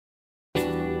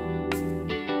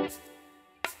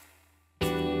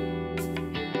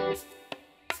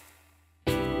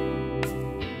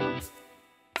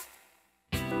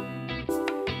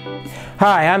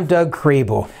Hi, I'm Doug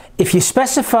Kriebel. If you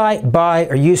specify, buy,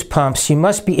 or use pumps, you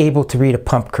must be able to read a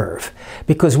pump curve,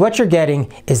 because what you're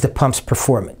getting is the pump's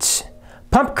performance.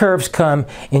 Pump curves come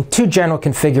in two general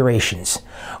configurations.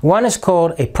 One is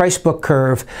called a price book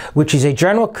curve, which is a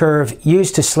general curve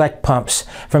used to select pumps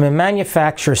from a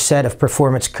manufacturer's set of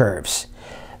performance curves.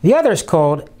 The other is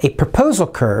called a proposal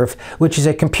curve, which is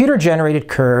a computer-generated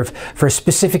curve for a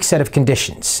specific set of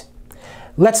conditions.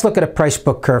 Let's look at a price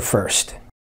book curve first.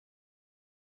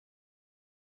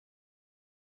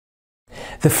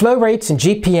 The flow rates in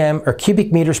GPM, or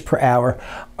cubic meters per hour,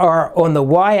 are on the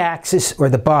y-axis or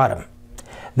the bottom.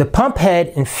 The pump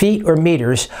head in feet or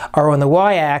meters are on the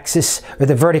y-axis or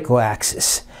the vertical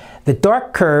axis. The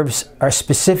dark curves are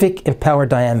specific impeller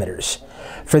diameters.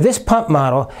 For this pump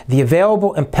model, the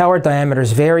available impeller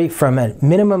diameters vary from a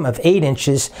minimum of 8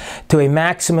 inches to a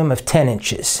maximum of 10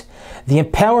 inches. The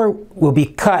impeller will be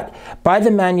cut by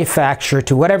the manufacturer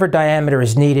to whatever diameter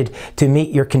is needed to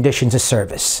meet your conditions of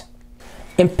service.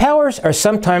 Impellers are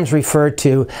sometimes referred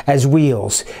to as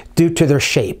wheels due to their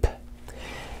shape.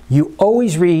 You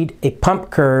always read a pump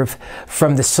curve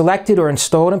from the selected or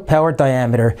installed impeller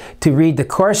diameter to read the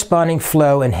corresponding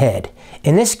flow and head.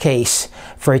 In this case,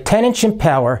 for a 10-inch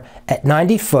impeller at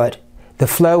 90 foot, the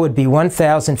flow would be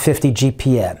 1050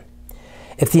 GPM.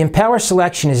 If the impeller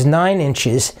selection is 9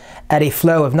 inches at a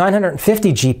flow of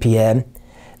 950 GPM,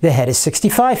 the head is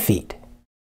 65 feet.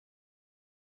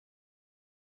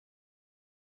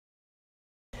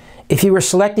 If you were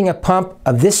selecting a pump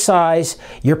of this size,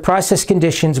 your process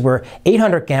conditions were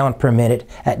 800 gallon per minute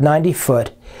at 90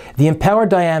 foot, the impeller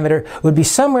diameter would be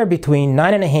somewhere between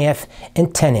 9.5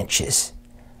 and 10 inches,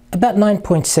 about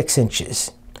 9.6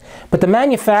 inches. But the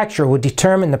manufacturer would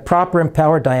determine the proper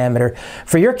impeller diameter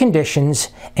for your conditions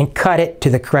and cut it to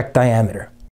the correct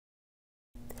diameter.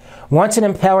 Once an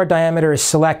impeller diameter is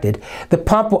selected, the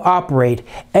pump will operate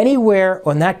anywhere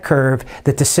on that curve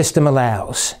that the system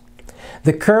allows.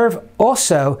 The curve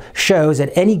also shows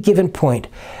at any given point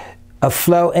of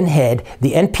flow and head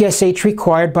the NPSH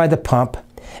required by the pump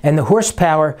and the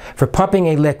horsepower for pumping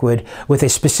a liquid with a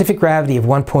specific gravity of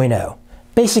 1.0,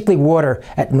 basically water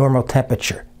at normal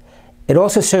temperature. It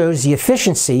also shows the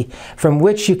efficiency from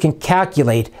which you can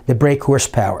calculate the brake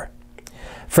horsepower.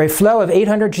 For a flow of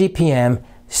 800 GPM,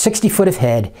 60 foot of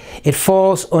head, it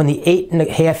falls on the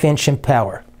 8.5-inch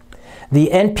impeller. The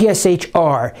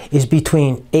NPSH-R is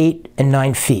between 8 and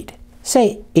 9 feet,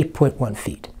 say 8.1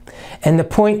 feet. And the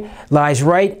point lies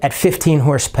right at 15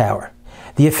 horsepower.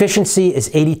 The efficiency is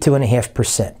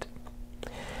 82.5%.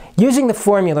 Using the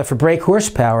formula for brake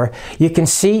horsepower, you can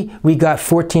see we got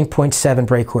 14.7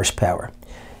 brake horsepower,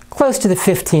 close to the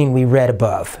 15 we read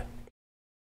above.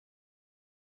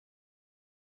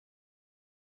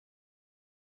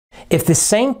 If the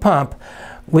same pump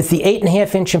with the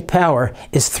 8.5-inch impeller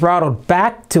is throttled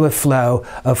back to a flow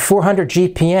of 400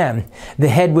 GPM, the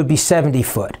head would be 70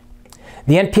 foot.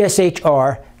 The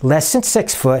NPSH-R less than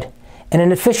 6 foot and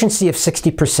an efficiency of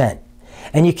 60%.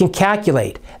 And you can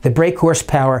calculate the brake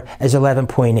horsepower as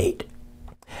 11.8.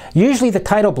 Usually the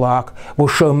title block will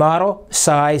show model,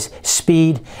 size,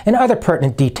 speed, and other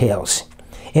pertinent details.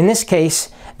 In this case,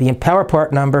 the impeller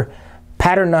part number,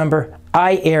 pattern number,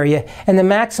 eye area, and the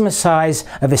maximum size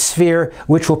of a sphere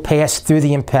which will pass through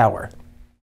the impeller.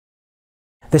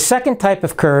 The second type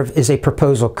of curve is a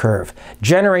proposal curve,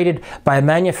 generated by a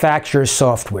manufacturer's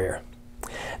software.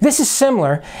 This is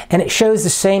similar, and it shows the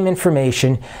same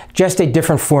information, just a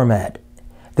different format.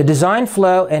 The design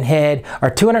flow and head are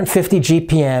 250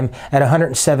 GPM at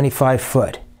 175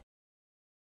 foot.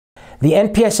 The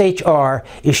NPSH-R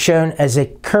is shown as a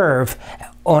curve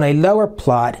on a lower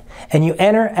plot, and you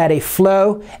enter at a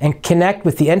flow and connect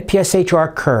with the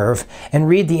NPSH-R curve and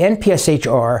read the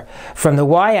NPSH-R from the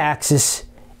y-axis.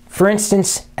 For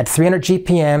instance, at 300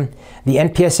 GPM, the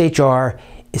NPSH-R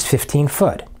is 15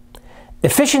 foot.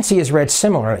 Efficiency is read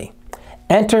similarly.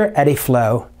 Enter at a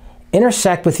flow,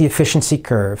 intersect with the efficiency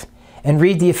curve, and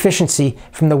read the efficiency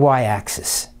from the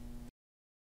y-axis.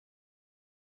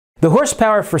 The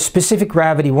horsepower for specific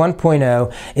gravity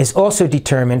 1.0 is also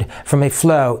determined from a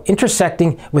flow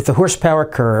intersecting with the horsepower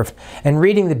curve and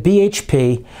reading the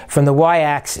BHP from the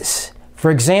y-axis. For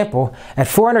example, at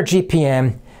 400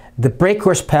 GPM, the brake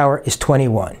horsepower is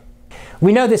 21.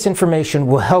 We know this information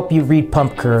will help you read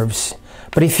pump curves,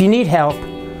 but if you need help,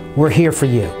 we're here for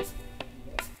you.